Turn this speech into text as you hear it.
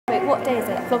what day is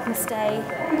it? Vlogmas Day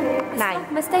 9.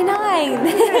 Vlogmas Day 9!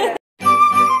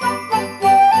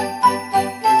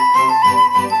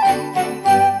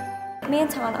 Me and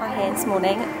Tan are here this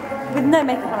morning with no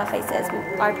makeup on our faces.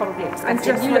 I probably look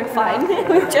expensive. You look fine.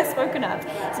 We've just woken up.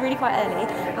 It's really quite early.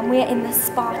 And we're in the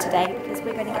spa today because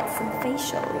we're going to get some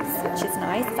facials, which is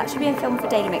nice. It's actually being filmed for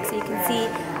Daily Mix, so you can see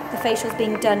the facials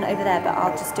being done over there, but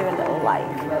I'll just do a little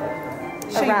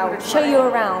show you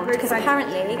around because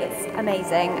apparently it's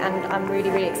amazing and I'm really,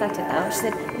 really excited now. She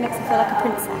said it makes me feel like a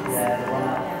princess.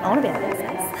 I want to be a princess.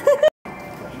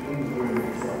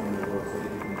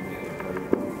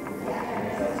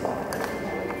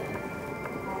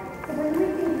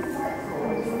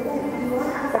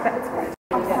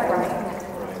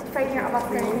 Taking out of our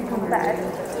phone on bed,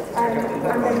 and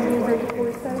then you do the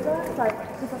voiceover, like,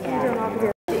 because I can do our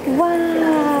video.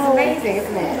 Wow! It's amazing,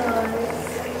 isn't it?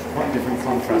 Quite different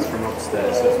contrast from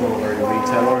upstairs, so it's more very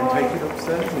retail orientated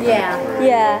upstairs. Yeah. Very,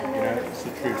 you know, it's a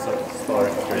true sort of spa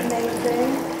experience.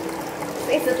 Amazing.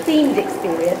 It's a themed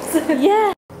experience.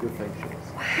 Yeah. Good facials.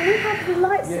 Can we have the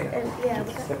lights in? Yeah.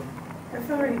 I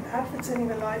feel really bad for turning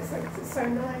the lights on because it's so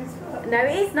nice. But... No,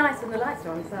 it is nice when the lights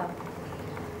are on as well.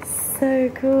 So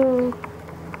cool.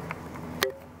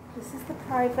 This is the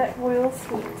private Royal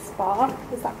Suite Spa.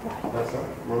 Is that right? That's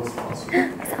right. Royal Spa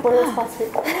Suite. Royal Spa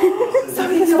Suite.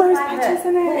 Sorry, there's rose petals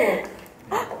in it.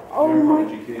 Oh my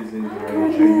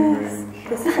goodness.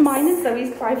 This is mine and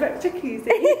Zoe's private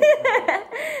jacuzzi.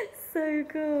 So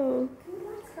cool.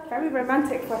 Very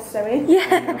romantic for us, Zoe.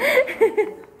 Yeah.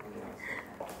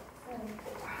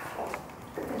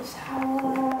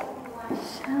 Shower.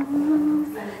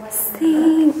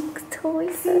 Sinks,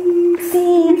 toys, sinks.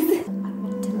 I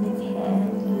want to live here.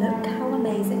 Look how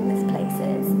amazing this place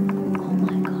is. Oh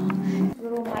my god.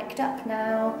 We're all mic'd up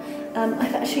now.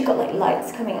 I've actually got like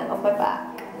lights coming out of my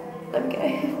back. There we go.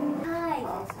 Hi.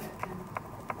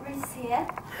 Ruth's here.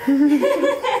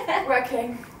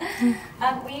 Working.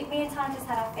 Me and Tan just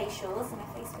had our facials and my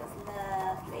face feels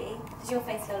lovely. Does your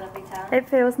face feel lovely, Tan? It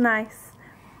feels nice.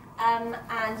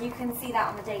 And you can see that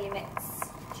on the Daily Mix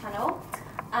channel.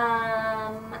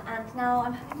 And now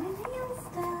I'm having my nails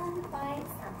done by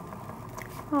Sam.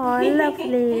 Oh,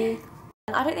 lovely.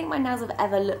 I don't think my nails have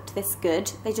ever looked this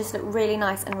good. They just look really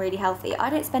nice and really healthy. I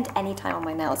don't spend any time on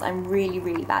my nails. I'm really,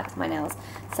 really bad with my nails.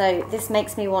 So this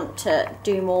makes me want to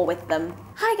do more with them.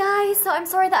 Hi guys, so I'm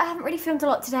sorry that I haven't really filmed a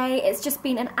lot today. It's just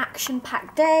been an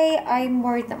action-packed day. I'm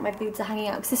worried that my boobs are hanging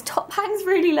out because this top hangs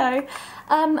really low.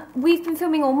 We've been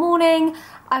filming all morning.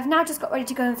 I've now just got ready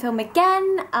to go and film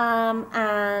again.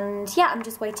 And yeah, I'm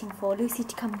just waiting for Lucy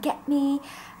to come get me.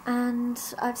 And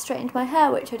I've straightened my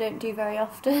hair, which I don't do very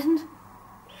often.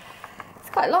 It's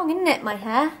quite long, isn't it, my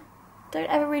hair? Don't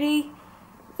ever really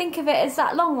think of it as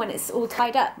that long when it's all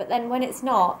tied up, but then when it's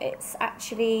not, it's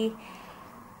actually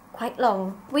quite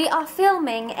long. We are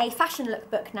filming a fashion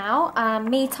lookbook now,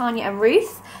 me, Tanya and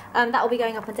Ruth. That will be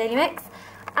going up on Daily Mix.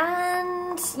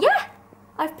 And yeah,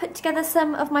 I've put together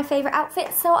some of my favourite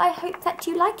outfits, so I hope that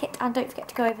you like it. And don't forget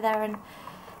to go over there and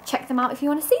check them out if you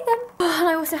want to see them. And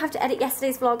I also have to edit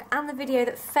yesterday's vlog and the video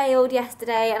that failed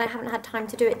yesterday, and I haven't had time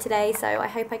to do it today, so I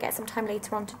hope I get some time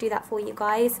later on to do that for you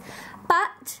guys.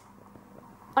 But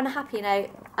on a happy note,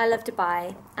 I love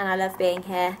Dubai and I love being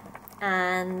here,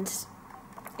 and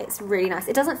it's really nice.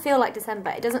 It doesn't feel like December,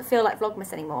 it doesn't feel like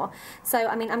Vlogmas anymore. So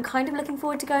I mean, I'm kind of looking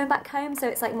forward to going back home, so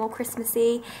it's like more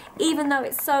Christmassy, even though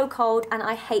it's so cold and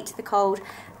I hate the cold.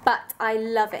 But I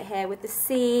love it here with the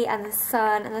sea and the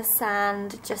sun and the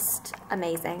sand, just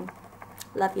amazing.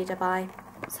 Love you, Dubai.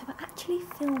 So we're actually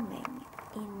filming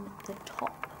in the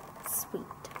top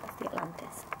suite of the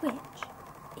Atlantis, which,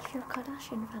 if you're a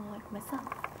Kardashian fan like myself,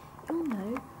 you'll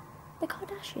know the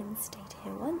Kardashians stayed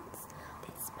here once.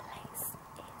 This place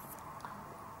is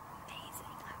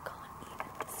amazing. I can't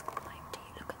even describe to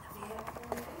you. Look at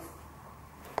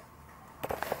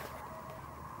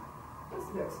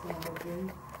the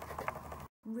view.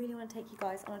 Really want to take you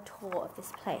guys on a tour of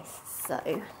this place, so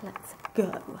let's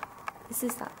go. This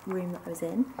is that room that I was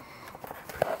in.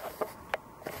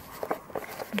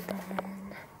 And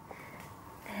then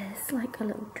there's like a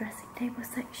little dressing table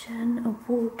section, a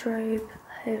wardrobe.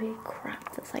 Holy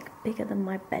crap, that's like bigger than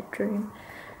my bedroom.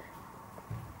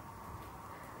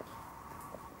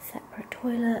 Separate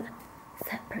toilet,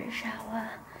 separate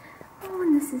shower. Oh,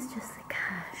 and this is just a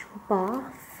casual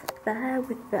bath there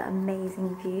with the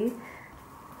amazing view.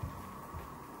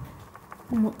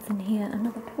 And what's in here?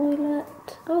 Another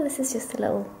toilet. Oh, this is just a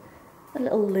little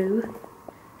loo.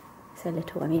 So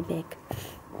little, I mean big.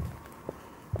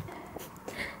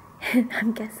 And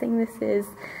I'm guessing this is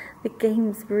the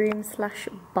games room slash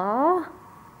bar.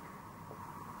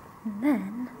 And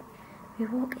then we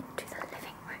walk into the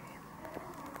living room.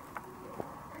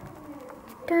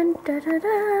 Dun dun dun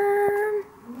dun.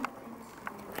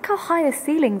 Look how high the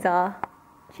ceilings are.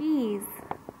 Jeez.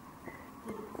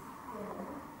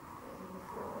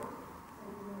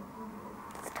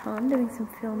 It's Tan doing some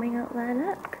filming out there,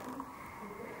 look.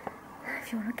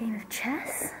 If you want a game of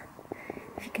chess,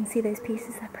 if you can see those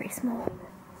pieces, they're pretty small.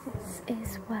 This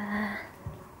is where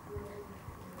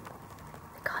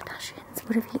the Kardashians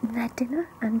would have eaten their dinner,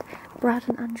 and Brad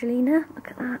and Angelina. Look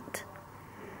at that.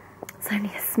 It's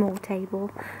only a small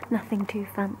table, nothing too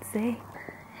fancy.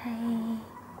 Hey.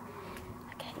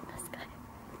 Okay, let's go.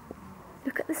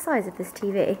 Look at the size of this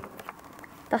TV.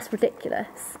 That's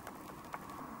ridiculous.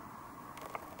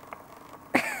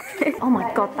 Oh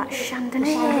my god, that chandelier.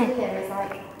 The chandelier is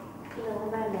like Little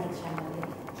Mermaid chandelier.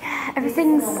 Yeah,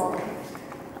 everything's...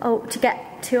 Oh, to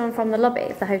get to and from the lobby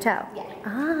of the hotel? Yeah.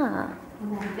 Ah.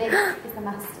 And then this is the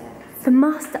master. The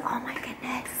master, oh my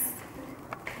goodness.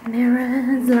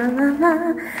 Mirrors, la la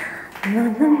la, la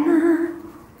la la.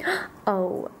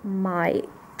 Oh my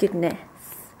goodness.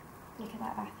 Look at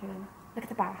that bathroom. Look at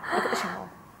the bath. Look at the shower.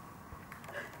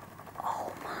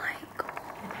 Oh my god.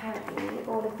 Apparently,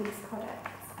 all of these products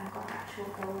have got actual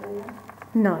gold in them.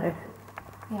 No.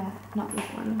 Yeah, not this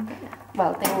one, but yeah.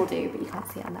 Well, they all do, but you can't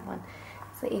see it on that one.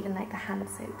 So even like the hand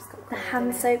soap's got gold. The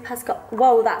hand soap has got...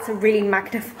 Whoa, that's a really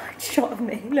magnified shot of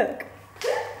me. Look.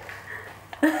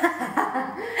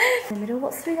 In the middle,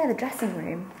 what's through there? The dressing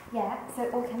room. Yeah, so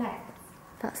it all connects.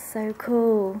 That's so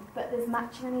cool. But there's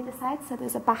matching on either side, so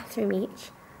there's a bathroom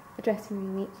each, a dressing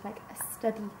room each, like a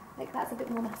study. Like that's a bit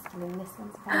more masculine, this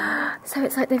one's feminine. So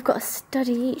it's like they've got a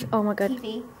study each. Oh my god.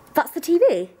 TV. That's the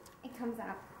TV? It comes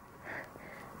out.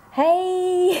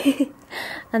 Hey!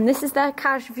 And this is their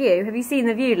couch view. Have you seen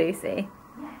the view, Lucy?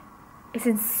 Yeah. It's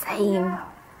insane. Yeah.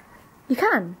 You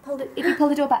can? If you pull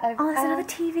the door back over. Oh, there's another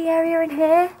TV area in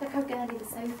here. Look how girly the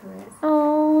sofa is.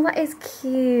 Oh, that is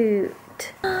cute.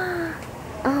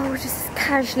 Oh, just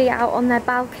casually out on their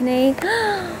balcony.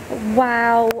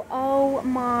 Wow. Oh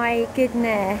my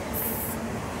goodness.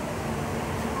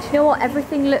 Do you know what?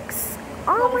 Everything looks...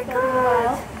 Oh my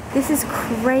god. This is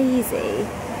crazy.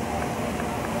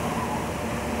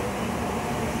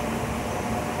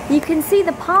 You can see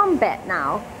the palm bit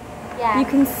now. Yeah. You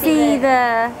can see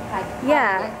the...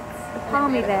 Yeah, the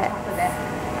palmy bit.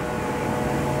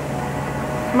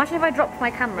 Imagine if I dropped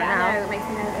my camera now. I know, it makes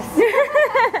me nervous.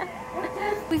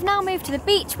 We've now moved to the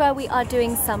beach where we are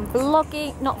doing some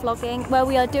vlogging, not vlogging, where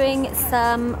we are doing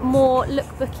some more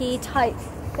lookbooky type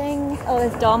things. Oh,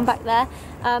 there's Dom back there.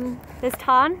 There's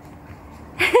Tan.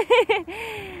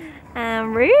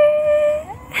 And Ruth.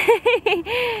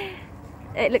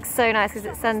 It looks so nice because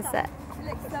it's sunset. It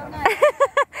looks so nice.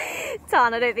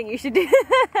 Tan, I don't think you should do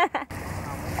that.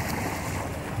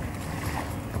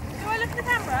 Do I look at the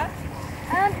camera?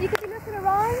 You could be looking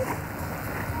around.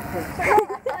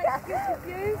 Like good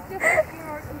views, just like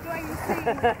you're enjoying the scene.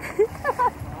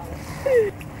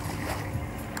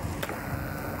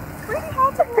 It's really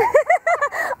hard to walk.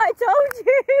 I told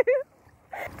you.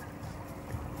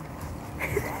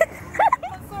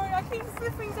 I'm sorry, I keep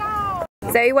slipping down.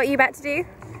 Zoe, what are you about to do?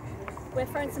 We're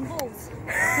throwing some balls. From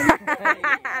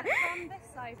this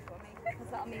side for me, because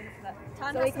that'll mean that.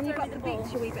 Zoe, can you cut the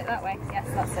beach a wee bit that way? Yes,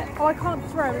 that's it. Oh, I can't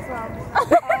throw as well.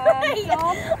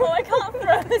 Dom? Oh, I can't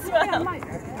throw as well. Yeah, I might.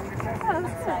 Oh,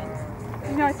 that's fine.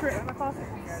 You know I threw it with my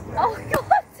fastest. Oh,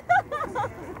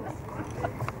 God!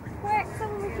 Quick,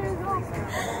 someone will show off.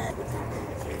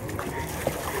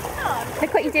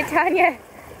 Look what you did, Tanya.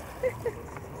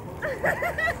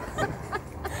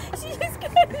 She just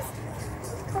goes.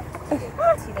 Do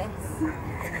this.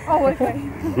 Oh, okay.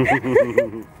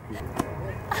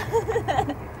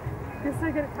 You're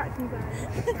so good at catching birds.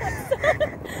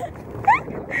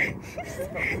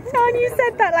 Tan, you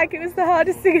said that like it was the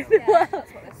hardest thing in the world.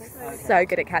 So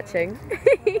good at catching.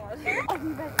 The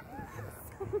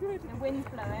wind's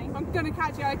blowing. I'm going to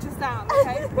catch you, I just down,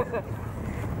 okay?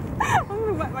 I'm going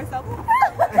to wet myself.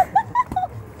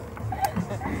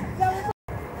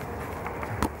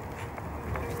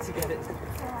 To get it.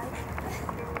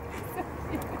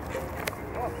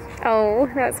 Oh,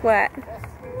 that's wet.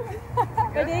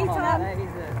 Ready, Tom?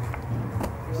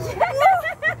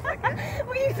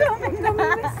 Were you filming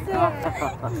that?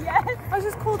 Yes. I was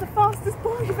just called the fastest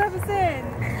boy you've ever seen.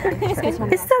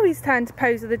 It's Zoe's turn to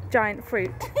pose with a giant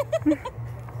fruit. If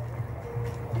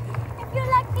you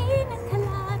like pina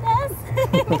coladas.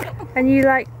 And you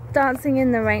like dancing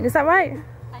in the rain, is that right?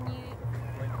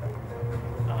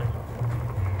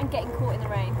 And getting caught in the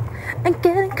rain. And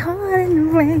getting caught in the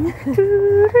rain.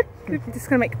 This is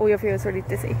going to make all your viewers really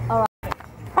dizzy. Alright.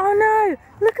 Oh no!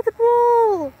 Look at the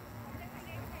ball!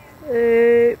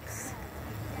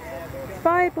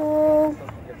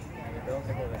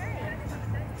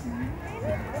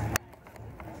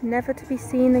 never to be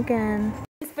seen again.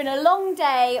 It's been a long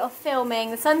day of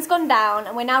filming. The sun's gone down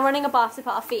and we're now running a bath to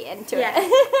put our feet into it.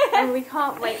 And we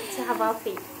can't wait to have our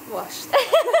feet washed.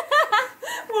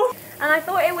 And I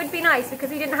thought it would be nice because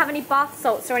we didn't have any bath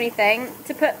salts or anything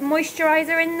to put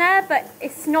moisturiser in there, but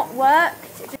it's not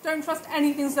worked. Don't trust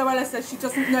anything Zoella says, she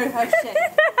doesn't know her shit.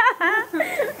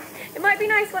 It might be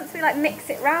nice once we like mix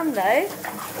it round though.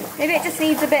 Maybe it just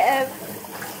needs a bit of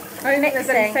I don't think there's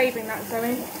any saving that,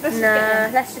 Zoe.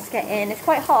 Let's just get in. It's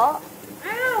quite hot.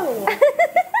 Ow!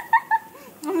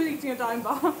 I'm eating a dime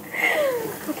bar.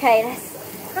 Okay,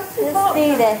 let's do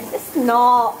this. It's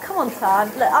not. Come on, Tan.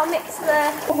 Look, I'll mix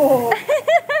the... Oh.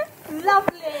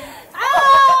 Lovely.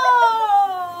 Oh!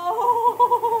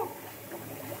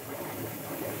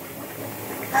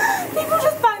 People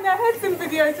just bang their heads in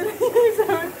videos and use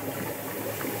them.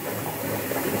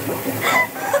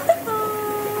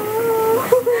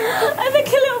 I think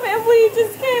a little bit of weed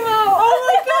just came out. Oh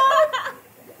my god!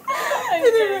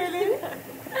 Did it really?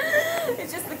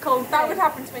 It's just the cold. That would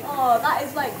happen to me. Oh, that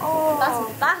is like,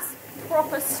 that's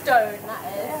proper stone, that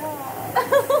is.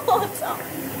 What's up?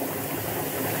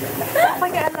 If I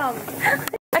get a lump.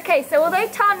 Okay, so although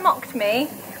Tan mocked me,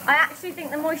 I actually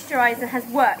think the moisturiser has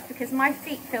worked because my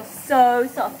feet feel so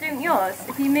soft. Don't yours?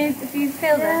 If you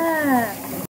feel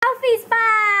them. Alfie's back!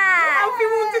 Alfie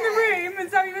walked in the room and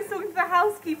Zoe was talking to the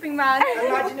housekeeping man.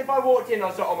 Imagine if I walked in and I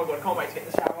was like, oh my god, I can't wait to get in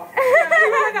the shower.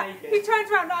 He turned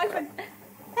around and I went,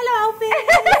 hello Alfie! He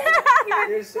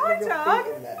went, hi Doug!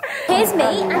 Here's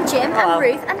me and Jim and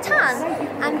Ruth and Tan,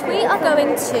 and we are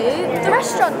going to the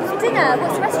restaurant for dinner.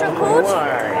 What's the restaurant called?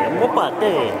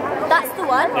 That's the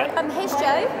one. Here's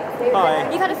Joe. Hi.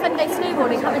 You've had a fun day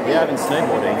snowboarding, haven't you? Yeah, I've been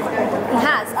snowboarding. He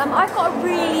has. I've got a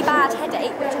really bad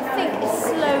headache, which I think is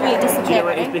slowly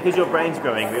disappearing. It's because your brain's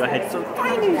growing, but your head's so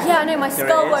tiny. Yeah, I know, my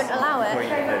skull won't allow it.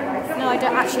 No, I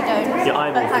actually don't. Your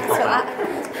eyeballs But thanks for that.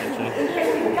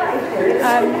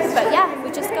 But yeah,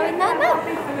 we're just going there now.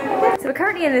 So we're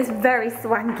currently in this very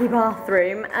swanky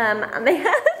bathroom, and they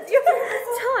have...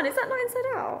 Tan, is that not inside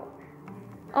out?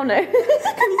 Oh no.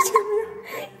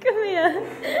 Come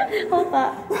here. Hold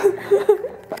that.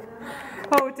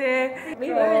 Oh dear. We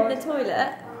were in the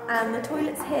toilet, and the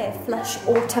toilets here flush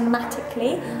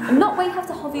automatically. And not where you have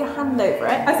to hover your hand over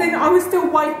it. I think I was still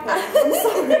wiping. I'm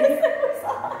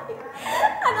sorry.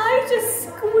 And I just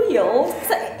squealed.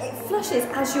 So it flushes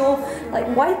as you're like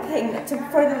wiping to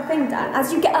throw the thing down.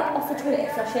 As you get up off the toilet,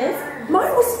 it flushes.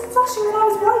 Mine was flushing when I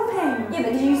was wiping. Yeah,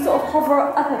 but did you sort of hover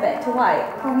up a bit to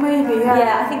wipe? Oh, maybe, yeah.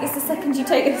 Yeah, I think it's the second you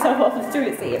take yourself off the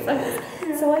toilet seat, it flushes.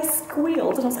 So I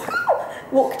squealed and I was like, oh!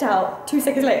 Walked out. 2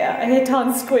 seconds later, I hear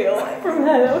Tan squeal from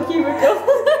her little cubicle.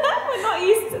 We're not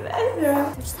used to this. Yeah.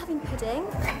 We're just having pudding.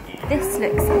 This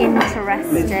looks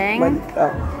interesting.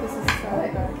 Oh.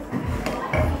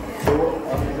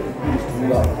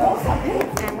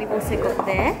 And we've also got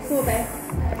this. Does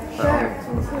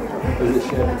it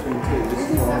share between two? This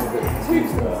is one that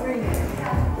used that.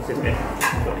 What's this bit?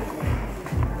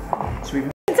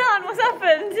 Dan, what's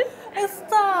happened? It's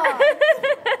that.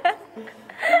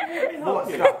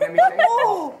 What's up? Let me see.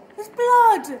 Oh, there's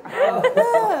blood.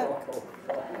 Look.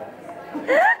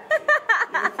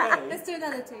 Let's do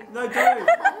another two. No, don't.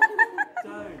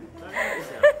 Don't hurt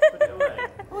yourself. Put it away.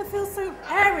 Oh, it feels so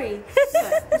airy.